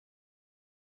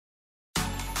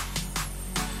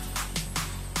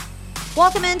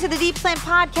Welcome into the Deep Slant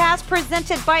podcast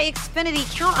presented by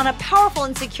Xfinity. Count on a powerful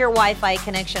and secure Wi-Fi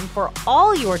connection for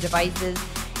all your devices.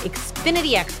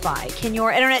 Xfinity XFi. Can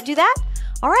your internet do that?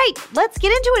 All right, let's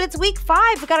get into it. It's week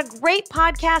 5. We've got a great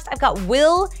podcast. I've got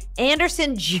Will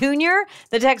Anderson Jr.,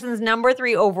 the Texans' number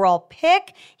 3 overall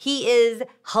pick. He is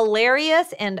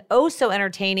hilarious and oh so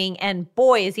entertaining. And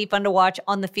boy, is he fun to watch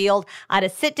on the field. I had to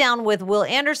sit down with Will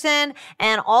Anderson,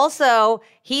 and also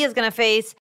he is going to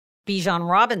face Bijan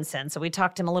Robinson. So we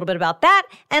talked to him a little bit about that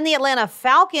and the Atlanta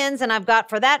Falcons. And I've got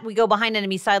for that, we go behind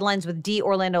enemy sidelines with D.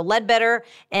 Orlando Ledbetter.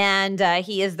 And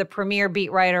he is the premier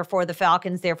beat writer for the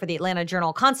Falcons there for the Atlanta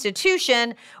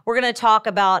Journal-Constitution. We're going to talk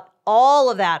about all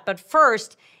of that. But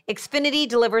first, Xfinity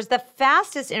delivers the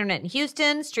fastest internet in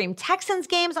Houston. Stream Texans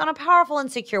games on a powerful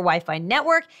and secure Wi-Fi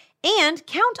network. And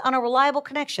count on a reliable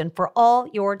connection for all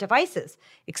your devices.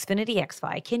 Xfinity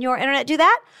XFi. Can your internet do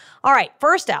that? All right,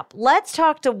 first up, let's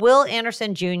talk to Will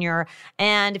Anderson Jr.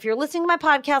 And if you're listening to my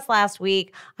podcast last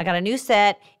week, I got a new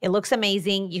set. It looks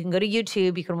amazing. You can go to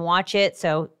YouTube. You can watch it.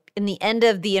 So in the end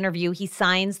of the interview, he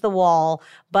signs the wall.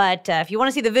 But if you want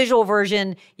to see the visual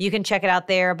version, you can check it out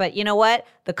there. But you know what?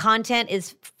 The content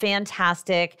is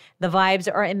fantastic. The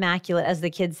vibes are immaculate, as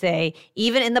the kids say,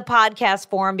 even in the podcast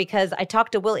form, because I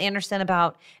talked to Will Anderson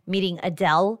about meeting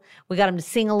Adele. We got him to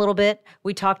sing a little bit.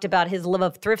 We talked about his love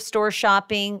of thrift store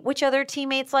shopping. Which other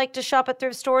teammates like to shop at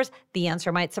thrift stores? The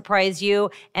answer might surprise you.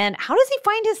 And how does he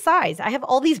find his size? I have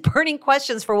all these burning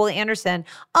questions for Will Anderson.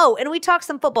 Oh, and we talked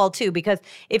some football too, because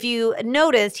if you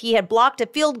noticed, he had blocked a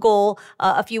field goal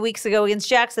a few weeks ago against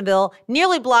Jacksonville,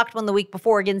 nearly blocked one the week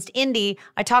before against Indy.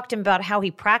 I talked to him about how he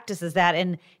practices that,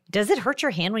 and does it hurt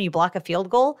your hand when you block a field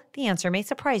goal? The answer may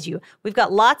surprise you. We've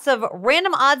got lots of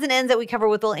random odds and ends that we cover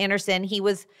with Will Anderson. He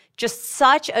was just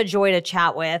such a joy to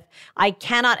chat with. I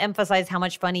cannot emphasize how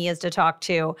much fun he is to talk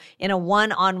to in a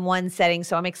one-on-one setting,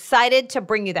 so I'm excited to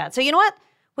bring you that. So you know what?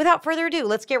 Without further ado,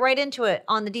 let's get right into it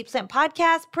on the Deep Slant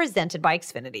podcast presented by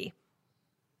Xfinity.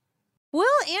 Will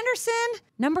Anderson,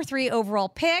 number 3 overall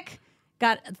pick.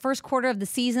 Got the first quarter of the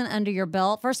season under your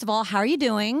belt. First of all, how are you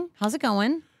doing? How's it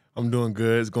going? I'm doing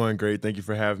good. It's going great. Thank you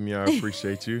for having me. I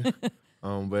appreciate you.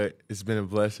 But it's been a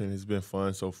blessing. It's been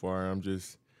fun so far. I'm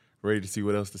just ready to see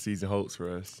what else the season holds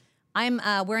for us. I'm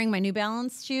wearing my New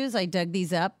Balance shoes. I dug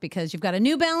these up because you've got a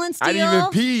New Balance deal. I didn't even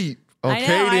pee. Okay,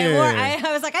 then.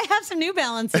 I was like, I have some New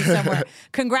Balances somewhere.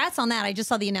 Congrats on that. I just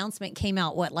saw the announcement came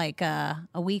out,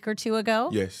 a week or 2 ago?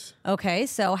 Yes. Okay,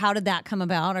 so how did that come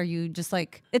about? Are you just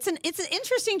like, it's an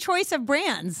interesting choice of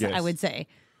brands, yes. I would say.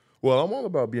 Well, I'm all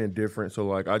about being different.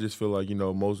 So, I just feel like,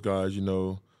 most guys,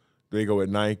 they go with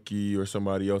Nike or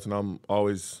somebody else. And I'm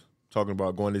always talking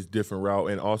about going this different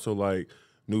route. And also,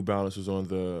 New Balance is on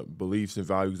the beliefs and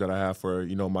values that I have for,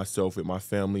 myself with my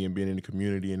family and being in the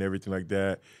community and everything like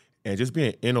that. And just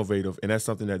being innovative. And that's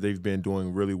something that they've been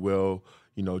doing really well,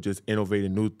 just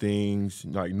innovating new things,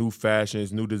 like new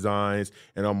fashions, new designs,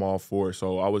 and I'm all for it.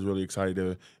 So I was really excited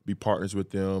to be partners with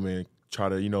them and try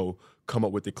to, come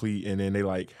up with the cleat. And then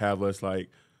they, have us,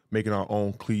 making our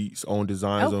own cleats, own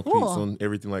designs on cleats, on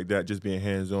everything like that, just being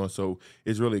hands-on. So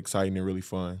it's really exciting and really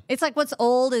fun. It's like what's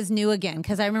old is new again,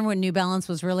 because I remember when New Balance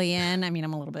was really in. I mean,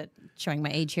 I'm a little bit showing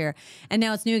my age here. And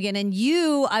now it's new again. And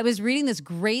I was reading this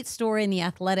great story in The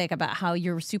Athletic about how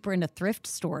you're super into thrift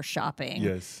store shopping.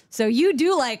 Yes. So you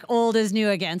do like old is new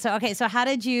again. So, okay, so how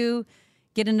did you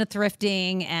get into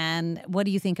thrifting, and what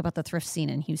do you think about the thrift scene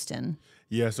in Houston?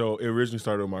 Yeah, so it originally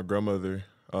started with my grandmother.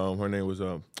 Her name was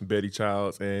Betty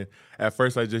Childs, and at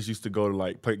first I just used to go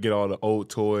to get all the old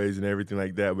toys and everything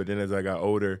like that. But then as I got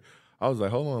older, I was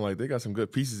like, hold on, they got some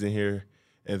good pieces in here.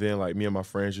 And then me and my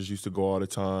friends just used to go all the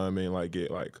time and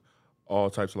get all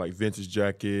types of vintage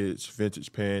jackets,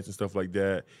 vintage pants, and stuff like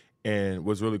that. And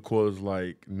what's really cool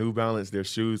is New Balance, their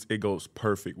shoes, it goes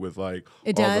perfect with it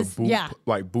all does. the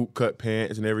boot, boot cut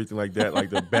pants and everything like that,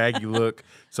 the baggy look.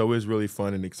 So it's really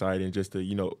fun and exciting just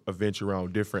to, adventure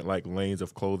around different lanes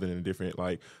of clothing and different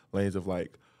lanes of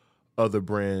other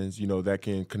brands, that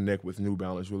can connect with New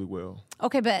Balance really well.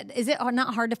 Okay, but is it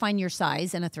not hard to find your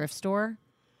size in a thrift store?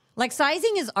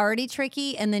 Sizing is already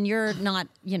tricky, and then you're not,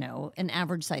 an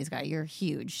average size guy. You're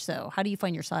huge. So how do you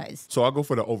find your size? So I go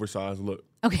for the oversized look.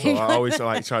 Okay. So I always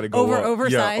try to go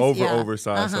oversized.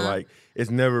 Oversized. So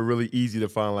it's never really easy to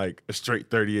find a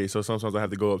straight 38. So sometimes I have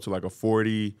to go up to a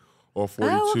 40 or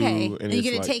 42. Oh, okay. And you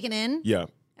get it like, taken in? Yeah.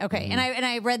 Okay. Mm-hmm. And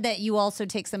I read that you also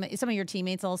take some of your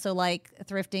teammates also like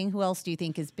thrifting. Who else do you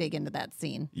think is big into that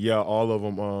scene? Yeah, all of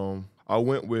them. I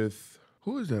went with,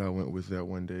 who is that I went with that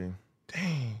one day?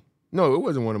 Dang. No, it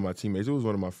wasn't one of my teammates. It was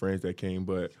one of my friends that came.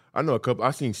 But I know a couple.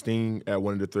 I seen Sting at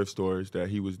one of the thrift stores that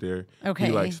he was there. Okay.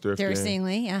 He likes thrifting. Derek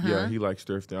Stingley, Yeah, he likes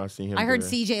thrifting. I seen him. I heard there.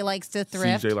 CJ likes to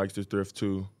thrift. CJ likes to thrift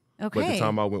too. Okay. But the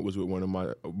time I went was with one of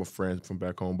my friends from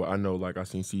back home. But I know, like, I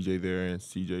seen CJ there and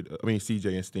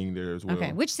CJ and Sting there as well.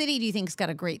 Okay. Which city do you think's got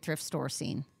a great thrift store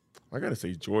scene? I gotta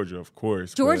say Georgia, of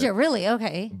course. Georgia, really?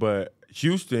 Okay. But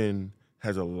Houston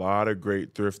has a lot of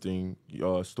great thrifting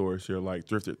stores here. Like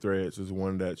Thrifted Threads is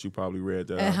one that you probably read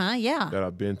that that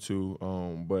I've been to.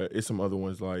 But it's some other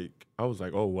ones like I was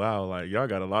like, oh wow, like y'all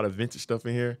got a lot of vintage stuff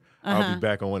in here. I'll be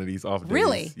back on one of these off days.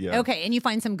 Really? Yeah. Okay, and you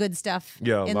find some good stuff.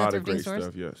 Yeah, in a lot the of thrifting great stores?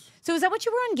 stuff. Yes. So is that what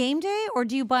you wear on game day, or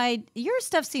do you buy your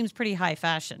stuff? Seems pretty high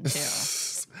fashion too.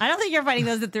 I don't think you're finding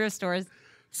those at thrift stores.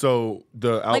 So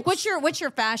what's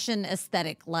your fashion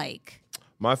aesthetic like?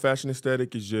 My fashion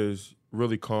aesthetic is just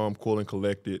really calm, cool, and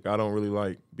collected. I don't really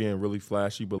like being really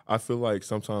flashy, but I feel like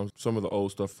sometimes some of the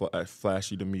old stuff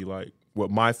flashy to me. Like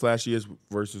what my flashy is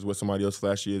versus what somebody else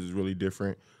flashy is really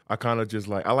different. I kind of just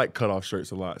I like cutoff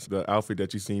shirts a lot. So the outfit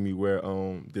that you see me wear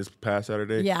this past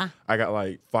Saturday, I got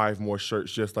like 5 more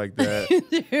shirts just like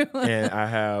that. And I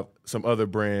have some other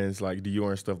brands like Dior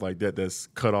and stuff like that that's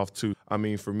cut off too. I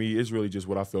mean, for me, it's really just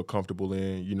what I feel comfortable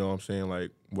in. You know what I'm saying?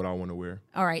 Like what I want to wear.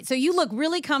 All right. So you look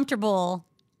really comfortable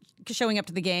showing up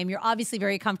to the game. You're obviously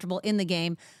very comfortable in the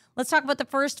game. Let's talk about the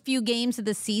first few games of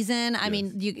the season. I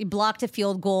mean, you blocked a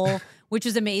field goal, which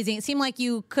was amazing. It seemed like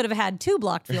you could have had 2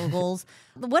 blocked field goals.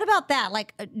 What about that?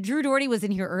 Like Drew Doherty was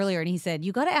in here earlier and he said,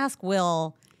 you got to ask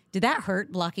Will, did that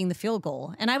hurt blocking the field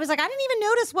goal? And I was like, I didn't even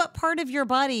notice what part of your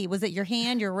body. Was it your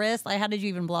hand, your wrist? Like, how did you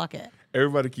even block it?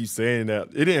 Everybody keeps saying that.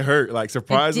 It didn't hurt. Like,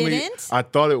 surprisingly, it didn't? I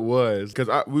thought it was.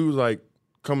 Because we was like,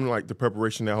 coming like the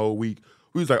preparation that whole week.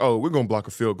 We was like, oh, we're going to block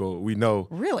a field goal. We know.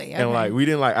 Really? Okay. And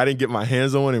like, I didn't get my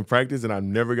hands on in practice and I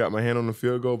never got my hand on the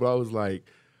field goal. But I was like,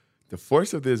 the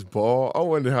force of this ball, I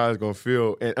wonder how it's going to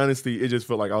feel. And honestly, it just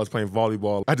felt like I was playing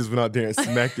volleyball. I just went out there and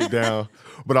smacked it down.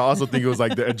 But I also think it was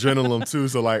like the adrenaline too.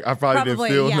 So like, I probably didn't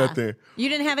feel nothing. You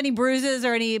didn't have any bruises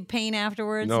or any pain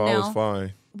afterwards? No, I was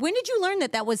fine. When did you learn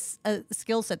that that was a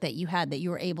skill set that you had, that you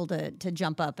were able to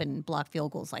jump up and block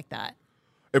field goals like that?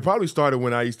 It probably started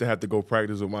when I used to have to go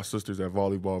practice with my sisters at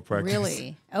volleyball practice.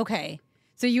 Really? Okay.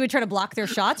 So you would try to block their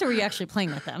shots, or were you actually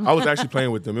playing with them? I was actually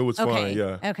playing with them. It was fun,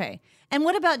 yeah. Okay. And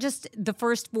what about just the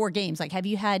first 4 games? Like, have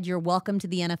you had your welcome to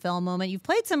the NFL moment? You've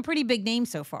played some pretty big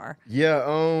names so far. Yeah,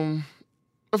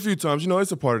 a few times. You know,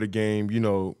 it's a part of the game. You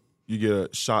know, you get a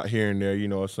shot here and there, you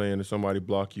know what I'm saying, and somebody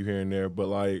block you here and there. But,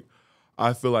 like,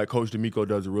 I feel like Coach D'Amico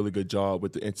does a really good job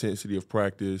with the intensity of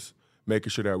practice,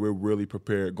 making sure that we're really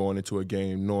prepared going into a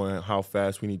game, knowing how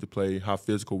fast we need to play, how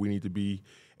physical we need to be.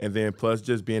 And then plus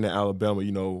just being in Alabama,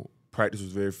 you know, practice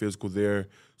was very physical there.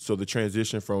 So the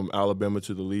transition from Alabama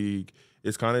to the league,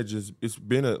 it's kind of just, it's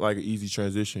been like an easy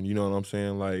transition, you know what I'm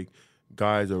saying? Like,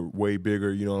 guys are way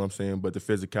bigger, you know what I'm saying? But the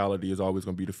physicality is always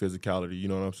going to be the physicality, you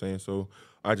know what I'm saying? So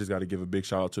I just got to give a big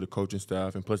shout out to the coaching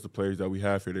staff and plus the players that we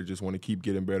have here that just want to keep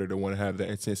getting better. They want to have that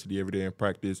intensity every day in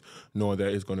practice, knowing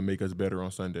that it's going to make us better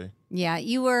on Sunday. Yeah,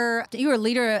 you were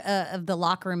leader of the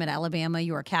locker room at Alabama.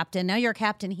 You were a captain. Now you're a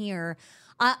captain here.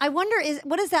 I wonder,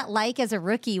 what is that like as a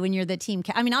rookie when you're the team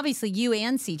I mean, obviously you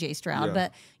and CJ Stroud,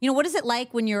 but, you know, what is it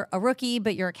like when you're a rookie,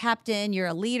 but you're a captain, you're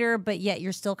a leader, but yet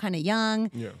you're still kind of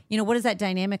young? Yeah. You know, what is that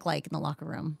dynamic like in the locker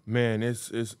room? Man,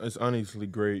 it's honestly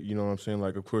great. You know what I'm saying?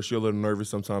 Like, of course, you're a little nervous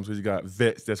sometimes because you got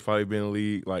vets that's probably been in the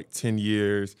league like 10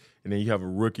 years, and then you have a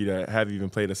rookie that haven't even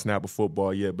played a snap of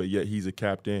football yet, but yet he's a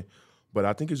captain. But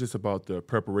I think it's just about the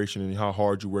preparation and how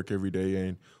hard you work every day.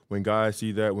 And when guys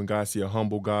see that, when guys see a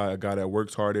humble guy, a guy that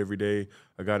works hard every day,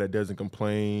 a guy that doesn't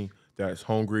complain, that's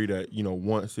hungry, that, you know,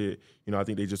 wants it, you know, I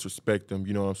think they just respect them,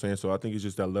 you know what I'm saying? So I think it's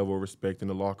just that level of respect in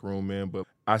the locker room, man. But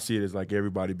I see it as like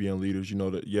everybody being leaders, you know,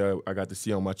 that, yeah, I got the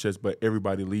C on my chest, but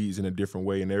everybody leads in a different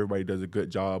way and everybody does a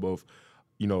good job of,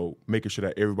 you know, making sure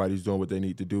that everybody's doing what they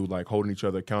need to do, like holding each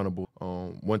other accountable.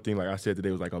 One thing, like I said today,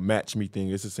 was like a match me thing.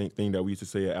 It's the same thing that we used to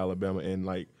say at Alabama, and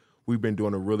like we've been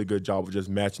doing a really good job of just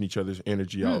matching each other's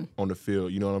energy out on the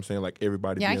field. You know what I'm saying? Like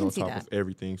everybody being on top of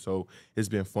everything. So it's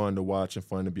been fun to watch and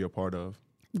fun to be a part of.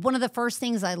 One of the first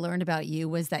things I learned about you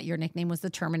was that your nickname was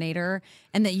the Terminator,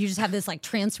 and that you just have this like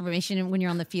transformation when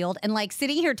you're on the field. And like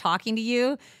sitting here talking to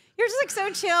you, you're just like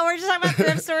so chill. We're just talking about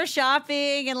thrift store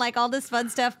shopping and like all this fun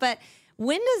stuff. But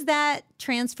when does that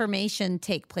transformation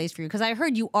take place for you? Because I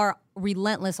heard you are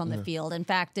relentless on the field. In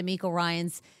fact, D'Amico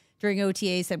Ryans during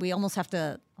OTA said we almost have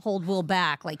to hold Will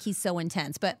back, like he's so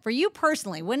intense. But for you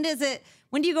personally, when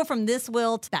do you go from this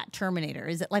Will to that Terminator?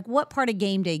 Is it like what part of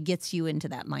game day gets you into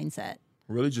that mindset?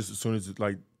 Really just as soon as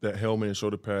like that helmet and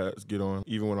shoulder pads get on,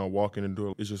 even when I walk in the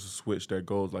door, it's just a switch that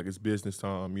goes like it's business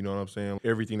time. You know what I'm saying?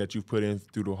 Everything that you've put in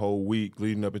through the whole week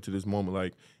leading up into this moment,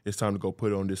 like it's time to go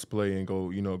put it on display and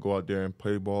go, go out there and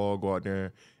play ball, go out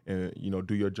there and,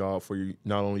 do your job for you,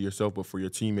 not only yourself, but for your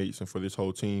teammates and for this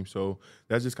whole team. So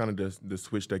that's just kind of the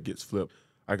switch that gets flipped.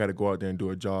 I got to go out there and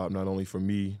do a job, not only for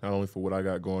me, not only for what I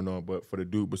got going on, but for the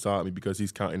dude beside me because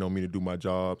he's counting on me to do my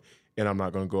job. And I'm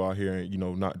not going to go out here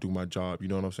and, not do my job. You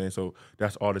know what I'm saying? So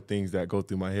that's all the things that go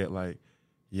through my head. Like,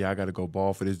 yeah, I got to go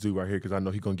ball for this dude right here because I know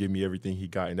he's going to give me everything he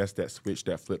got. And that's that switch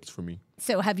that flips for me.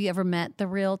 So have you ever met the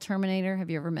real Terminator? Have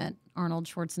you ever met Arnold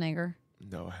Schwarzenegger?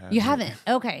 No, I haven't. You haven't?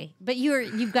 Okay. But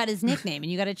you've got his nickname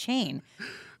and you got a chain.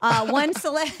 I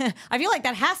feel like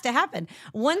that has to happen.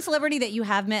 One celebrity that you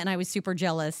have met, and I was super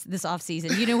jealous this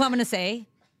offseason. You know who I'm going to say?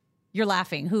 You're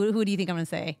laughing. Who do you think I'm going to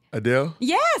say? Adele?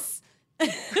 Yes.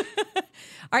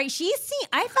 All right,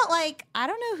 I felt like I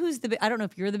don't know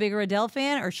if you're the bigger Adele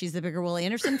fan or she's the bigger Will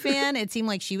Anderson fan. It seemed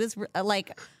like she was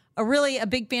like a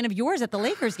big fan of yours at the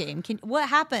Lakers game. What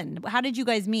happened? How did you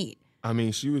guys meet? I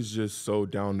mean, she was just so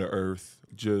down to earth,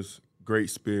 just great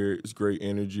spirits, great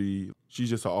energy. She's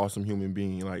just an awesome human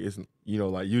being. Like it's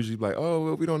like usually like, oh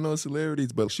well, we don't know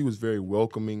celebrities, but she was very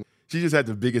welcoming. She just had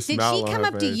the biggest smile on her face. Did she come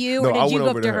up to you No, or did you go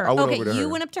up to her? I went over to her. You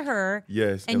went up to her.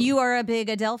 Yes. And you are a big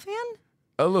Adele fan?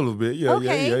 A little bit, yeah,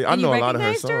 okay. yeah. I And know you a lot of her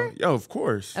recognized her? songs. Yeah, of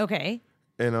course. Okay.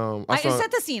 And set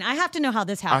the scene. I have to know how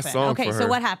this happened. Okay, so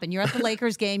what happened? You're at the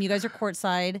Lakers game. You guys are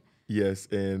courtside. Yes,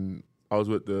 and I was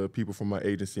with the people from my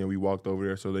agency, and we walked over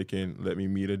there so they can let me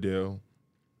meet Adele.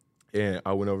 And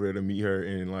I went over there to meet her,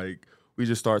 and like we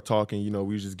just started talking. We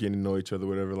were just getting to know each other,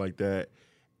 whatever, like that.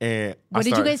 And what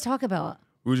did you guys talk about?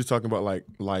 We were just talking about like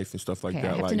life and stuff like okay,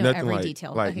 that. I have like to know nothing every like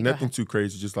detail. like okay, nothing too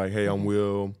crazy. Just like, hey, I'm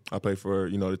Will. I play for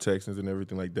the Texans and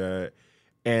everything like that.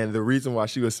 And the reason why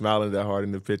she was smiling that hard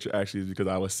in the picture actually is because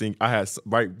I was singing. I had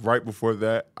right before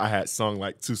that I had sung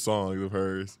like 2 songs of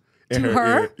hers. To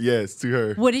her? Yes, to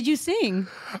her. What did you sing?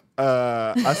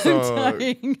 I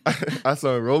sung I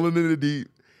sung "Rolling in the Deep,"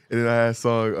 and then I had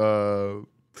sung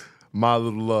 "My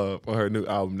Little Love" on her new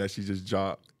album that she just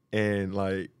dropped, and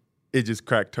like it just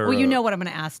cracked her. Well, you up. know what I'm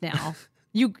going to ask now.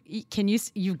 You've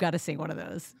got to sing one of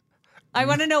those. I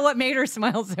want to know what made her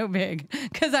smile so big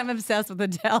because I'm obsessed with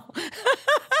Adele.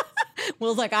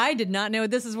 Will's like, I did not know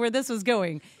this is where this was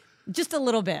going. Just a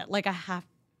little bit, like I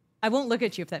won't look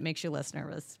at you if that makes you less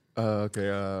nervous.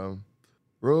 Okay.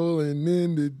 Rolling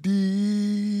in the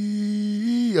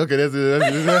deep. Okay, that's it.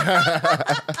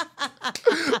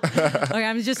 Okay,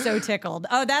 I'm just so tickled.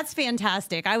 Oh, that's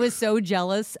fantastic. I was so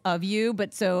jealous of you,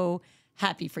 but so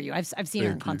happy for you. I've seen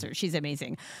her in concert. She's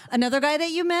amazing. Another guy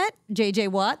that you met, J.J.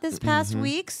 Watt, this past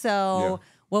week. So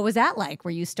what was that like?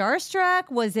 Were you starstruck?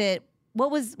 What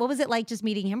was it like just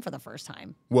meeting him for the first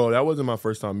time? Well, that wasn't my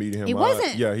first time meeting him. It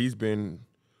wasn't?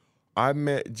 I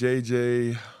met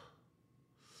JJ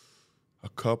a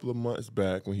couple of months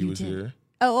back when he was here.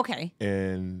 Oh, okay.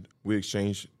 And we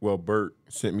exchanged, Bert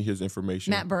sent me his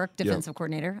information. Matt Burke, defensive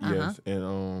coordinator. Yes.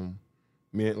 And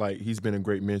he's been a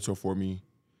great mentor for me.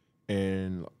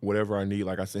 And whatever I need,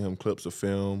 like I send him clips of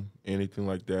film, anything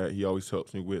like that, he always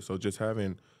helps me with. So just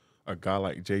having a guy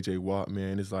like J.J. Watt,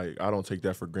 man, it's like I don't take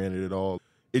that for granted at all.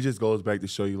 It just goes back to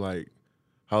show you like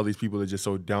how these people are just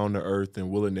so down to earth and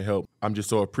willing to help. I'm just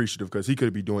so appreciative because he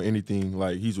could be doing anything.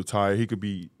 Like he's retired, he could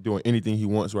be doing anything he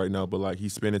wants right now, but like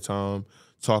he's spending time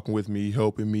talking with me,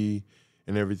 helping me,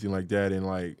 and everything like that. And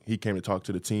like he came to talk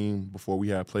to the team before we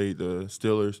had played the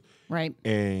Steelers. Right.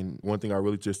 And one thing I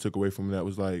really just took away from that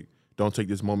was like, don't take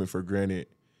this moment for granted.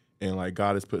 And like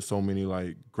God has put so many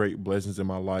like great blessings in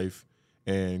my life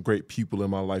and great people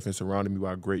in my life and surrounded me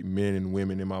by great men and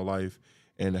women in my life.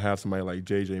 And to have somebody like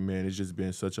JJ, man, it's just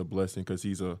been such a blessing because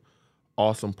he's a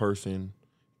awesome person.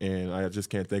 And I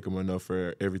just can't thank him enough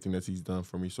for everything that he's done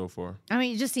for me so far. I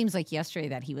mean, it just seems like yesterday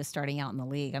that he was starting out in the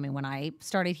league. I mean, when I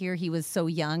started here, he was so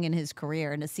young in his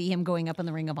career. And to see him going up in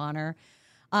the Ring of Honor,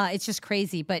 it's just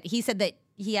crazy. But he said that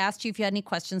he asked you if you had any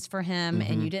questions for him,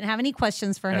 and you didn't have any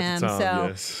questions for him. At the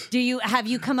time, so yes. Have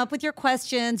you come up with your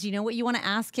questions? Do you know what you want to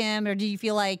ask him? Or do you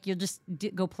feel like you'll just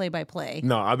go play by play?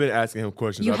 No, I've been asking him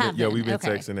questions. We've been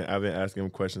texting and I've been asking him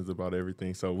questions about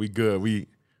everything. So we good. We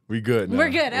good now.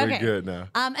 We're good. Okay. We're good now.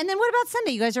 And then what about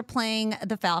Sunday? You guys are playing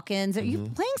the Falcons. Are you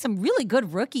playing some really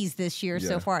good rookies this year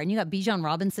so far? And you got Bijan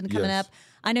Robinson coming up.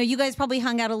 I know you guys probably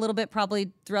hung out a little bit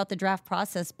probably throughout the draft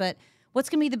process, but what's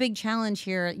going to be the big challenge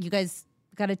here? You guys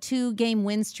got a 2-game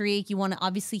win streak. You want to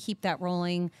obviously keep that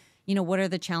rolling. What are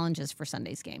the challenges for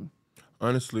Sunday's game?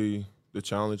 Honestly, the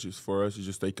challenge is for us is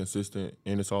just stay consistent,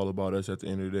 and it's all about us at the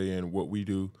end of the day and what we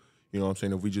do. You know what I'm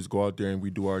saying? If we just go out there and we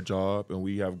do our job and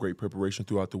we have great preparation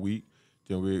throughout the week,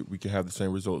 then we can have the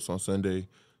same results on Sunday.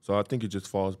 So I think it just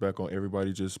falls back on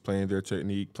everybody just playing their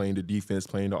technique, playing the defense,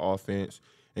 playing the offense,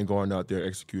 and going out there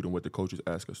executing what the coaches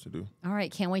ask us to do. All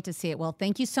right, can't wait to see it. Well,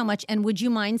 thank you so much. And would you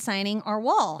mind signing our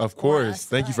wall? Of course.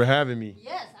 Thank you for having me.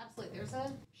 Yes, absolutely. There's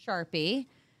a Sharpie.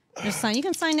 Just sign. You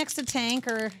can sign next to Tank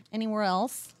or anywhere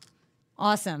else.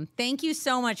 Awesome. Thank you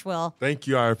so much, Will. Thank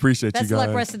you. I appreciate you guys. Best of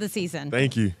luck rest of the season.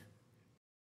 Thank you.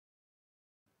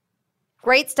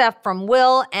 Great stuff from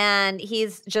Will, and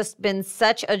he's just been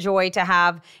such a joy to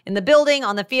have in the building,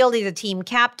 on the field. He's a team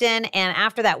captain, and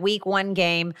after that week 1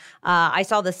 game, I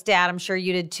saw the stat, I'm sure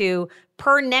you did too,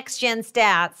 per Next Gen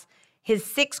Stats, his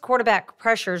 6 quarterback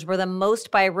pressures were the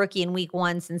most by a rookie in week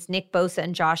 1 since Nick Bosa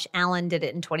and Josh Allen did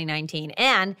it in 2019.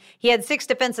 And he had 6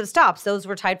 defensive stops. Those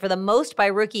were tied for the most by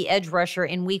rookie edge rusher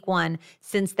in week 1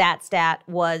 since that stat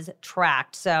was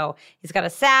tracked. So he's got a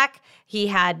sack. He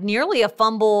had nearly a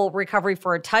fumble recovery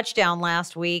for a touchdown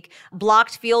last week,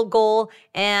 blocked field goal,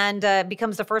 and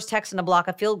becomes the first Texan to block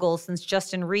a field goal since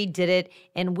Justin Reed did it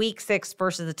in week 6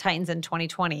 versus the Titans in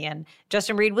 2020. And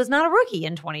Justin Reed was not a rookie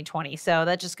in 2020. So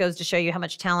that just goes to show you how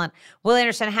much talent Will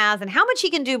Anderson has and how much he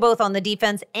can do both on the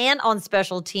defense and on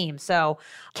special teams. So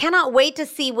cannot wait to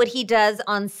see what he does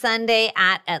on Sunday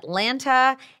at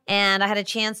Atlanta. And I had a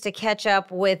chance to catch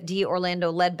up with D.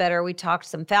 Orlando Ledbetter. We talked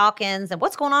some Falcons and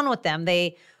what's going on with them.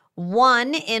 They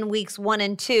won in weeks 1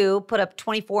 and 2, put up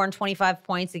 24 and 25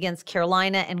 points against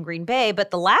Carolina and Green Bay.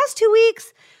 But the last 2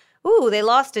 weeks, they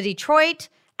lost to Detroit,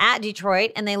 at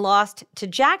Detroit, and they lost to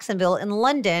Jacksonville in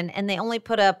London, and they only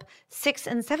put up 6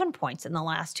 and 7 points in the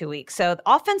last 2 weeks. So the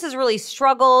offense has really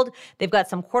struggled. They've got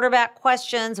some quarterback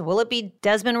questions. Will it be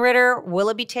Desmond Ridder? Will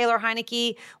it be Taylor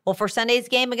Heineke? Well, for Sunday's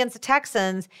game against the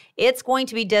Texans, it's going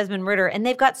to be Desmond Ridder, and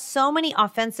they've got so many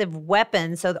offensive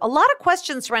weapons. So a lot of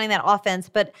questions surrounding that offense,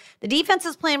 but the defense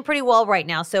is playing pretty well right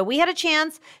now. So we had a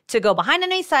chance to go behind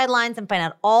enemy sidelines and find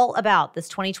out all about this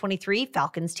 2023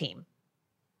 Falcons team.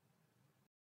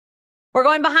 We're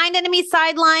going behind enemy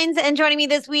sidelines, and joining me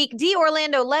this week, D.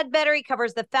 Orlando Ledbetter. He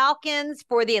covers the Falcons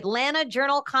for the Atlanta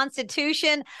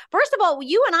Journal-Constitution. First of all,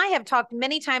 you and I have talked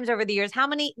many times over the years.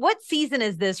 What season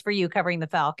is this for you covering the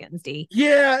Falcons, D?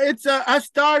 Yeah, it's I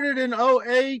started in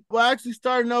 2008. Well, I actually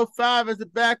started in 2005 as a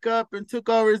backup and took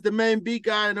over as the main beat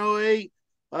guy in 2008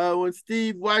 when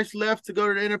Steve Weiss left to go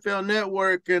to the NFL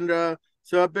Network. And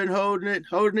so I've been holding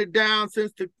it down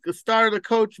since the start of the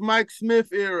Coach Mike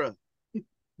Smith era.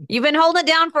 You've been holding it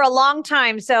down for a long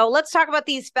time. So let's talk about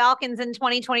these Falcons in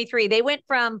 2023. They went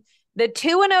from the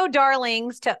 2-0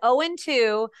 darlings to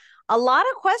 0-2. A lot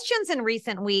of questions in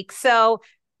recent weeks. So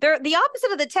they're the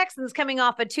opposite of the Texans coming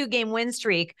off a 2-game win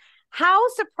streak. How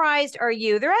surprised are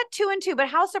you? They're at 2-2, but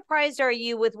how surprised are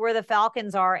you with where the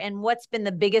Falcons are and what's been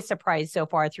the biggest surprise so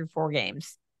far through 4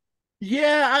 games?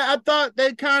 Yeah, I thought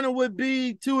they kind of would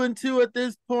be 2-2 at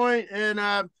this point. And,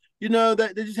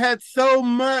 that they just had so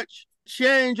much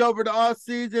change over the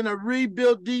offseason, a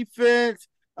rebuilt defense,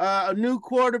 a new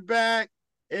quarterback,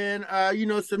 and,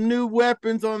 some new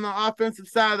weapons on the offensive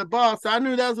side of the ball. So I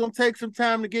knew that was going to take some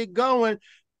time to get going.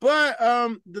 But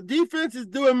the defense is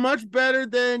doing much better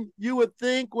than you would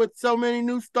think with so many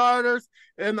new starters.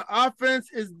 And the offense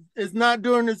is not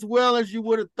doing as well as you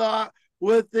would have thought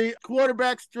with the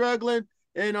quarterback struggling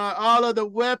and all of the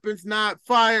weapons not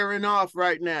firing off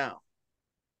right now.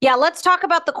 Yeah, let's talk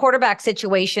about the quarterback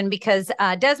situation because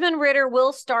Desmond Ridder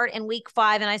will start in week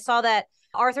 5. And I saw that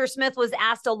Arthur Smith was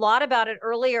asked a lot about it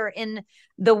earlier in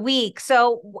the week.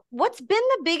 So what's been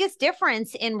the biggest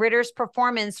difference in Ridder's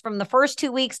performance from the first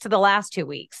 2 weeks to the last 2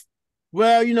 weeks?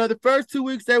 Well, the first 2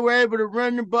 weeks they were able to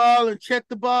run the ball and check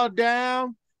the ball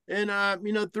down and,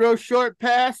 throw short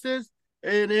passes.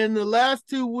 And in the last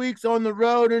 2 weeks on the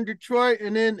road in Detroit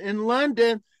and in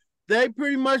London, they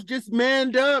pretty much just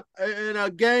manned up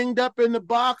and ganged up in the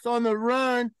box on the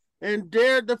run and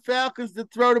dared the Falcons to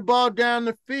throw the ball down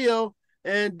the field.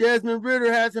 And Desmond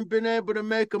Ridder hasn't been able to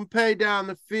make them pay down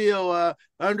the field,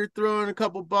 underthrowing a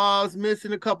couple balls,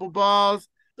 missing a couple balls,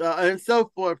 and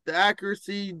so forth. The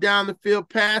accuracy down the field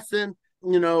passing,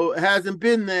 hasn't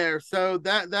been there. So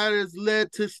that has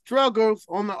led to struggles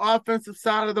on the offensive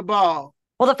side of the ball.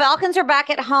 Well, the Falcons are back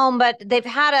at home, but they've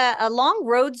had a long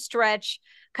road stretch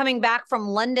coming back from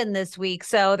London this week.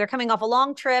 So they're coming off a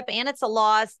long trip and it's a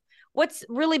loss. What's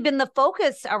really been the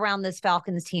focus around this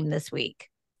Falcons team this week?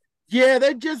 Yeah,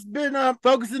 they've just been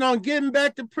focusing on getting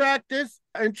back to practice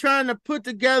and trying to put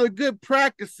together good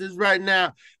practices right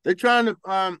now. They're trying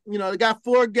to, they got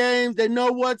 4 games. They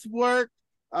know what's worked.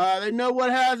 They know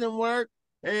what hasn't worked.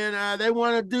 And they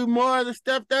want to do more of the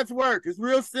stuff that's worked. It's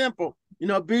real simple.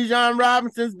 Bijan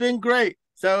Robinson's been great.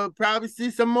 So probably see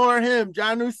some more of him.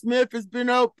 Jonnu Smith has been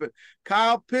open.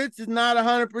 Kyle Pitts is not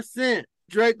 100%.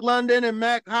 Drake London and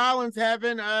Mac Hollins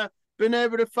haven't been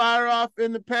able to fire off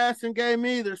in the passing game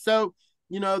either. So,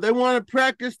 they want to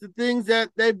practice the things that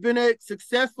they've been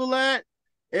successful at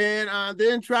and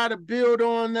then try to build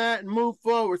on that and move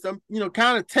forward. So,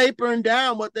 kind of tapering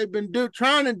down what they've been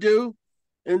trying to do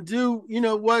and do,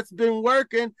 what's been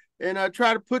working and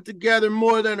try to put together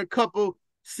more than a couple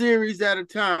series at a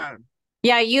time.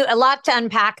 Yeah, a lot to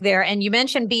unpack there. And you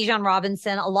mentioned Bijan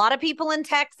Robinson. A lot of people in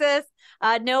Texas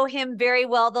know him very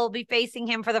well. They'll be facing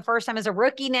him for the first time as a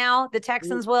rookie now. The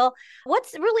Texans will.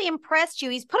 What's really impressed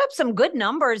you? He's put up some good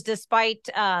numbers despite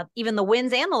even the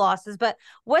wins and the losses. But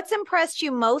what's impressed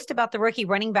you most about the rookie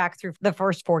running back through the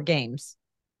first 4 games?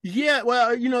 Yeah,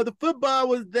 well, the football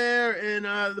was there and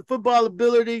the football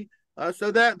ability.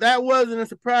 So that wasn't a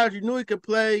surprise. You knew he could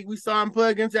play. We saw him play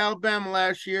against Alabama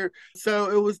last year. So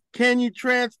it was, can you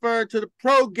transfer to the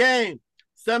pro game?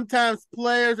 Sometimes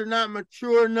players are not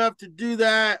mature enough to do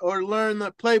that or learn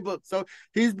the playbook. So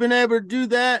he's been able to do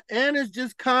that, and it's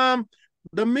just calm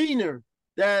demeanor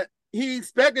that he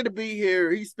expected to be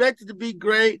here. He expected to be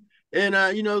great, and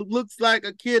looks like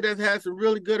a kid that has some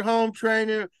really good home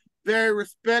training, very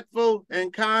respectful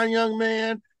and kind young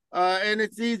man. And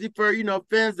it's easy for,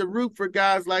 fans to root for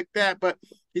guys like that. But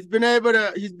he's been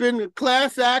a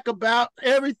class act about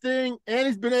everything, and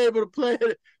he's been able to put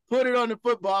it on the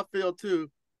football field too.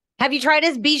 Have you tried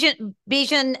his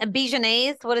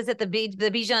Bijanese? What is it? The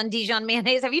Bijan Dijon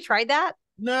mayonnaise. Have you tried that?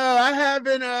 No, I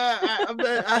haven't.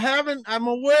 I haven't. I'm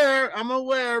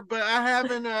aware, but I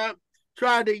haven't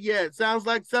tried it yet. Sounds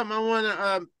like something I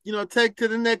want to, take to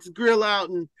the next grill out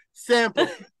and sample.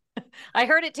 I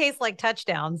heard it tastes like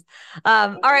touchdowns.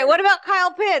 All right. What about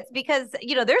Kyle Pitts? Because,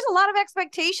 there's a lot of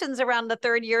expectations around the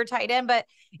 3rd-year tight end, but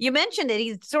you mentioned it.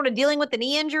 He's sort of dealing with the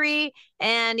knee injury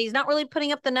and he's not really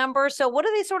putting up the numbers. So what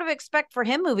do they sort of expect for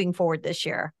him moving forward this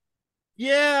year?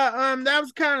 Yeah, that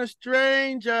was kind of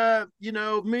strange.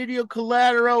 Medial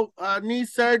collateral knee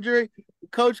surgery. The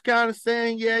coach kind of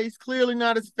saying, yeah, he's clearly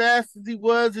not as fast as he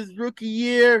was his rookie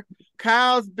year.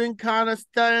 Kyle's been kind of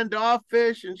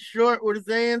standoffish and short with his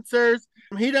answers.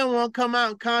 He don't want to come out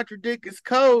and contradict his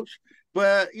coach,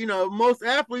 but, most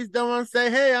athletes don't want to say,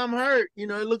 hey, I'm hurt. It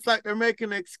looks like they're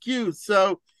making an excuse.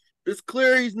 So it's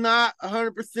clear he's not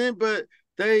 100%, but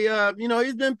they,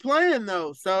 he's been playing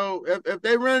though. So if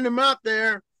they run him out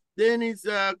there, then he's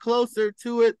closer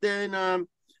to it than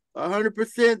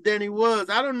 100% than he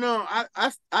was. I don't know.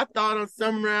 I thought on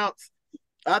some routes,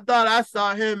 I thought I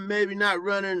saw him maybe not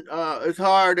running as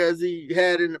hard as he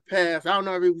had in the past. I don't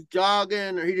know if he was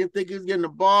jogging or he didn't think he was getting the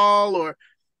ball or,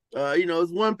 it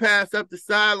was one pass up the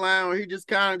sideline where he just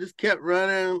kind of kept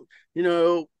running.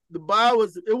 The ball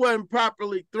wasn't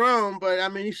properly thrown, but I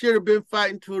mean, he should have been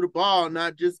fighting to the ball,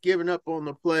 not just giving up on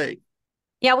the play.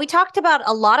 Yeah, we talked about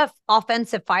a lot of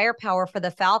offensive firepower for the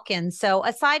Falcons. So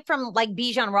aside from like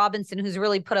Bijan Robinson, who's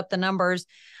really put up the numbers,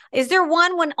 is there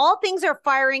one, when all things are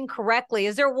firing correctly,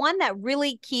 is there one that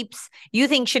really you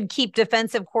think should keep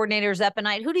defensive coordinators up at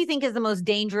night? Who do you think is the most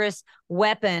dangerous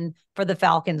weapon for the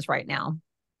Falcons right now?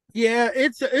 Yeah,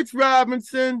 it's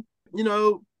Robinson.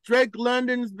 Drake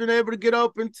London's been able to get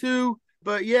open too.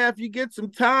 But yeah, if you get some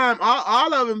time,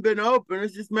 all of them been open.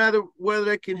 It's just a matter whether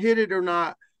they can hit it or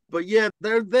not. But yeah,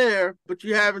 they're there, but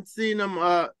you haven't seen them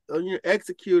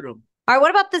execute them. All right,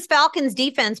 what about this Falcons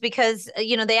defense? Because,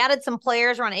 they added some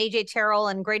players around A.J. Terrell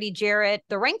and Grady Jarrett.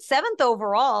 They're ranked 7th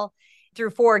overall through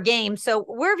 4 games. So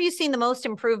where have you seen the most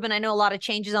improvement? I know a lot of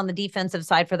changes on the defensive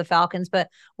side for the Falcons, but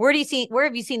where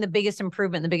have you seen the biggest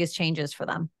improvement, the biggest changes for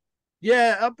them?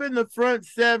 Yeah, up in the front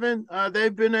 7,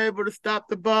 they've been able to stop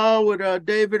the ball with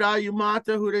David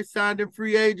Ayumata, who they signed in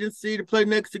free agency to play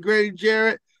next to Grady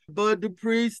Jarrett. Bud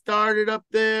Dupree started up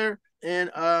there, and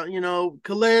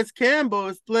Calais Campbell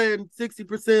is playing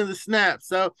 60% of the snaps.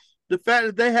 So the fact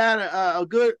that they had a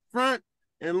good front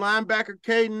and linebacker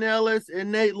Caden Ellis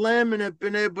and Nate Lemon have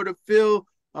been able to fill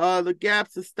the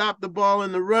gaps to stop the ball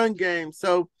in the run game.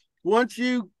 So once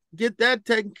you get that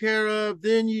taken care of,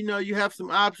 then you have some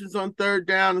options on 3rd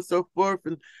down and so forth,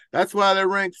 and that's why they're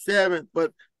ranked 7th.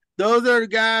 But those are the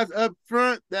guys up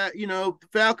front that the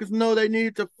Falcons know they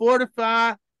needed to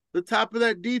fortify the top of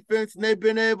that defense, and they've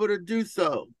been able to do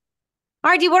so.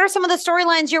 All right, D, what are some of the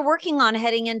storylines you're working on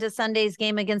heading into Sunday's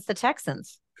game against the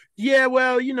Texans? Yeah,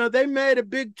 well, they made a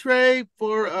big trade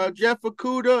for Jeff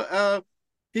Okudah.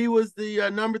 He was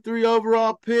the number 3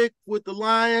 overall pick with the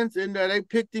Lions, and they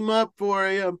picked him up for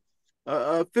a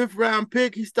 5th-round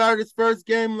pick. He started his first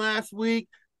game last week.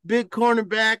 Big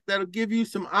cornerback that'll give you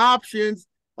some options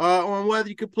on whether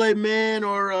you could play man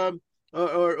or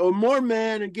more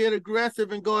man and get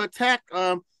aggressive and go attack,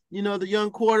 the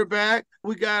young quarterback.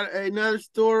 We got another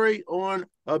story on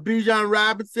Bijan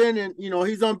Robinson, and,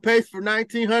 he's on pace for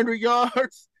 1,900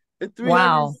 yards and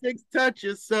 306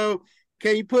 touches. So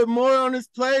can you put more on his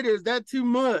plate, or is that too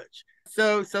much?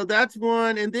 So that's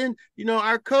one. And then,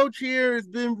 our coach here has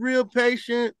been real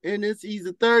patient, and he's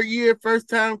a third year, first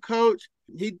time coach.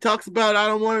 He talks about, I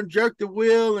don't want to jerk the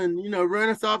wheel and, run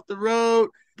us off the road.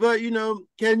 But,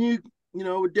 can you,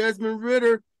 with Desmond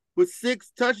Ridder with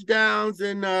 6 touchdowns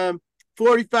and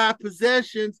 45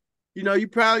 possessions, you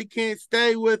probably can't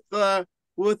stay with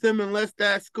him unless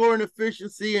that scoring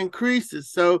efficiency increases.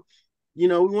 So, we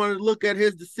want to look at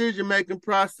his decision-making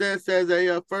process as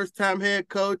a first-time head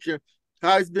coach, and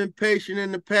how he's been patient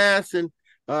in the past, and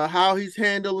how he's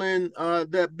handling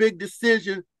that big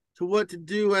decision to what to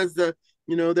do as they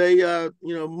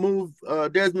move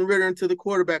Desmond Ridder into the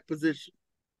quarterback position.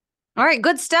 All right,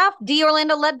 good stuff. D.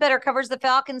 Orlando Ledbetter covers the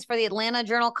Falcons for the Atlanta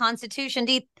Journal-Constitution.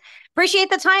 D, appreciate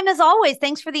the time as always.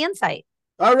 Thanks for the insight.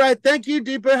 All right, thank you,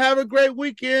 Deepa. Have a great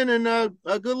weekend, and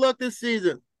good luck this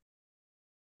season.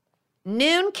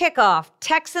 Noon kickoff,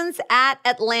 Texans at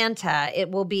Atlanta. It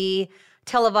will be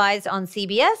televised on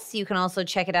CBS. You can also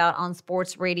check it out on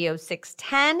Sports Radio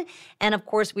 610. And of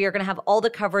course, we are going to have all the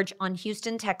coverage on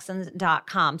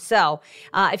HoustonTexans.com. So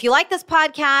if you like this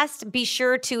podcast, be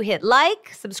sure to hit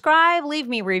like, subscribe, leave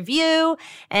me a review.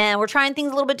 And we're trying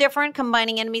things a little bit different,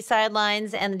 combining Enemy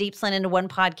Sidelines and the Deep Slant into one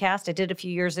podcast. I did a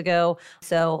few years ago.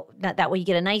 So that way you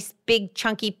get a nice, big,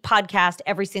 chunky podcast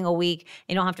every single week.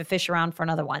 You don't have to fish around for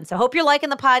another one. So hope you're liking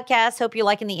the podcast. Hope you're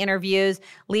liking the interviews.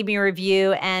 Leave me a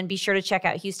review, and be sure to check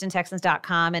out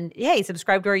HoustonTexans.com. And hey,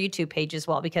 subscribe to our YouTube page as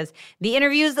well, because the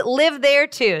interviews live there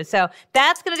too. So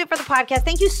that's going to do it for the podcast.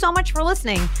 Thank you so much for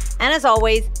listening. And as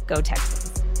always, go Texans.